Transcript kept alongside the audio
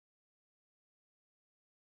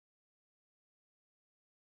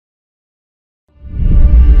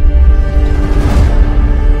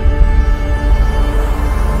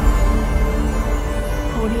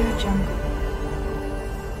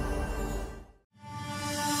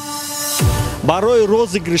барои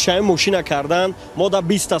розыгрышаи мошина кардан мо да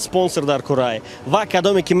 20 спонсор дар кораи ва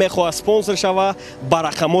кадоме ки мехоҳад спонсор шава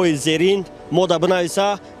ба рақамҳои зерин мо да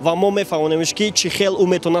бинависа ва мо мефаҳмонемш ки чӣ хел ӯ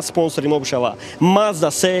метавонад спонсори мо бишава.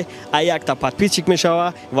 Мазда 3 а якта подписчик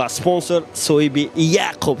мешава ва спонсор соҳиби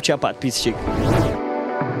як қопча подписчик.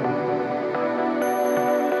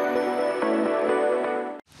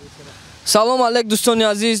 салом алейк дӯстони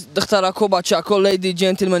азиз, духтарако, бачако, леди,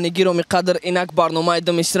 джентлмени, гироми қадр, инак барномаи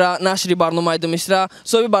Думисра, нашри барномаи Думисра.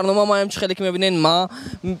 Соҳиби барнома маем чӣ хеле ки мебинен ма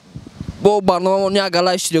бо барномамон як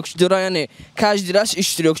гала иштирокчӣ дора, яъне каждый раз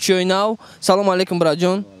иштирокчиёи нав. Салом алейкум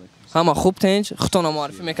браҷон. Ҳама хуб тинч? Худтона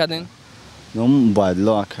муаррифӣ мекардин? Номам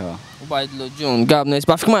Убайдулло ака. Убайдулло ҷон, гап нест.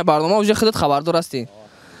 Ба фикр ман барнома уже худат хабардор ҳастӣ.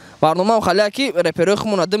 барномаам хале ки рэперои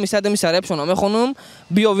хумона Думисра рэпшона мехонам.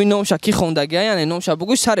 Биёви номша ки хондагия, яъне номша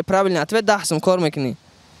бугӯй, сари правильный ответ 10 сум кор мекунӣ.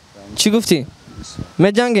 Чӣ гуфтӣ?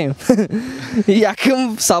 Меҷангем?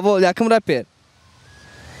 Якум савол, якум рэпер.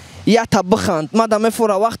 Ята биханд, мада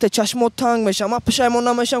мефора вақте чашмо танг мешам, ман пешаймон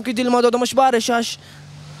намешам ки дилма додамаш барешаш.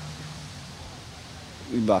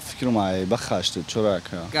 Ба фикрам айба хашту, чора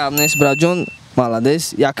ака. Гап нест браҷон,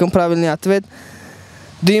 маладес. Якум правильный ответ.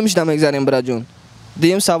 Дуюмш да мегзарем браҷон.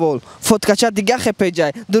 Дуюм савол. Фоткача дига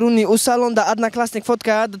ХПJ. Дуруни у салон да одноклассник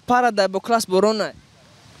фотка парада бо класс боронай.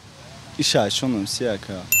 Иша шонам си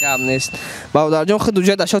ака. Гап нест. Бавдарҷон худ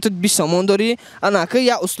уже да шотит 20 сомон дори. Анака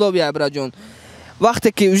я услоби ай браҷон.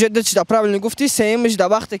 Вақте ки уже да правильно гуфти, сеюмш да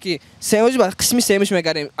вақте ки сеюмш ба қисми сеюмш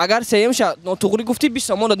мегарем. Агар сеюмша нотуғри гуфти 20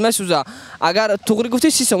 сомон дод месӯза. Агар туғри гуфти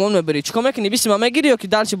 30 сомон мебари. Чикор мекунӣ? 20 ма мегири ё ки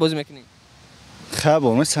дальче бозӣ мекунӣ?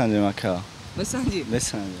 Хабо месанҷем ака. Месанҷи?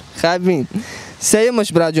 Месанҷем. Хабин.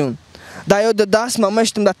 Сеюмш браҷон. Да ёд даст ма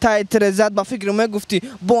мештам да тай трезат ба фикру мегуфти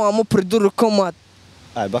бо аму придурок комад.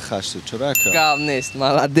 Айба хашту, чора ака. Гап нест,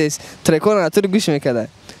 маладес. Трекона натури гӯш мекардай.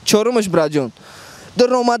 Чорумаш браҷон.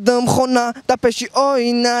 Дар омадам хона да пеши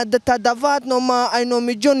оина да та дават нома ай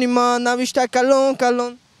номи ҷони ман навишта калон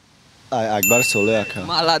калон. Ай Акбар Соле ака.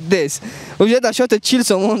 Маладес. Уже да шота 40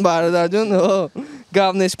 сомон бародарҷон.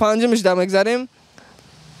 Гап нест. Панҷумаш да мегзарем.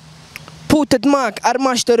 Путет мак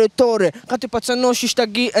армаш територе қати пацано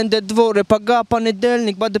шиштаги энде дворе пага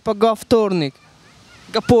понедельник баде пага вторник.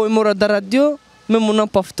 Гапои мора да радио мемонам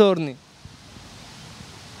повторник.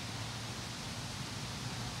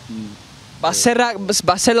 Ба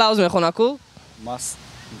се лавз мехона ку? Мас.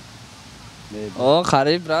 О,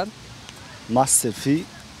 хариб брат. Масефи.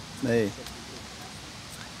 Не.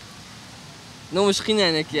 Номуш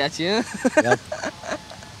хиняне ки ячи?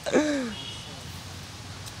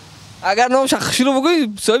 Агар номуш хушру бугӯй,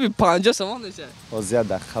 соҳиби 50 сомон меша. Озия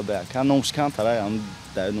да хабе ака. Номуш кан тарай ам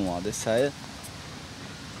дар номаде сай.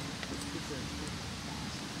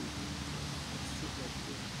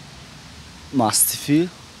 Мастифи.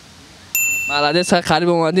 маладес, қариб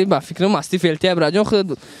омадӣ. Ба фикри мастифи элтия браҷон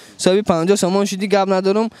худ соҳиби 50 сомон шудӣ. Гап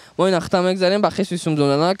надорам. Мо ин ахта мегзарем ба хисби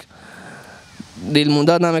сумдонанак.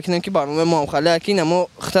 Дилмонда намекунем ки барномаи мо ҳам хале акин, аммо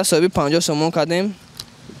хта соҳиби 50 сомон кардем.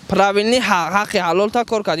 Правилни ҳаққи ҳалол та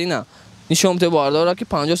кор кардӣ на. Нишон те бардора ки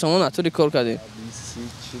 50 сомон натури кор кардем.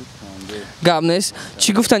 Гап нест.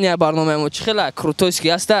 Чӣ гуфтани ай барномаи мо? Чӣ хеле крутойски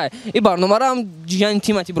ҳаста? И барномаро ҳам ҷияни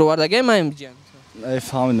тимати бировардагаи маем ҷиян.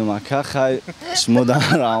 Фаҳмидам ака, хай шумо дар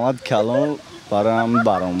раҳмат калон барам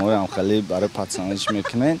барномаам хеле барои пасандиш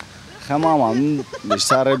мекунен. Хамам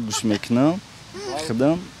бештар реп гӯш мекунам.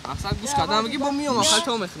 Худам. Мақсад гӯш кардан меги бо миём ахал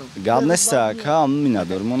то мехунам. Гап нест ака,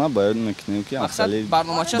 минадор мо набояд мекунем ки мақсад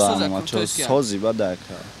барномача соза крутойски. Сози бада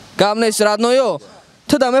ака. Гап нест радноё.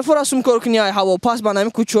 Ту да мефора сум кор кунӣ ай ҳаво пас ба нами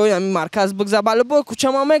кӯчаҳои ами марказ бигза. Бали бо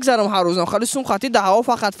кӯчама мегзарам ҳар рӯзам. Хали сум хати да ҳаво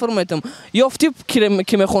фақат фир метам. Ёфти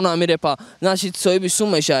ки мехона ами репа. Нашид соҳиби сум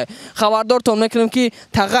мешай. Хабардортон мекунем ки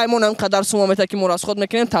тағаймон ам қадар сума мета ки мо расход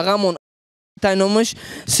мекунем. Тағамон тайномаш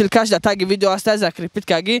силкаш да таги видео аста закрепит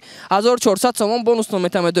каги 1400 сомон бонус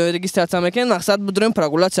номета медои регистрация мекунем. Мақсад будурем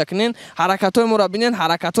прогуляция кунен. Ҳаракатҳои моро бинен,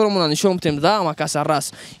 ҳаракатҳоро нишон битем да амакаса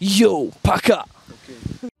рас. Йоу, пока.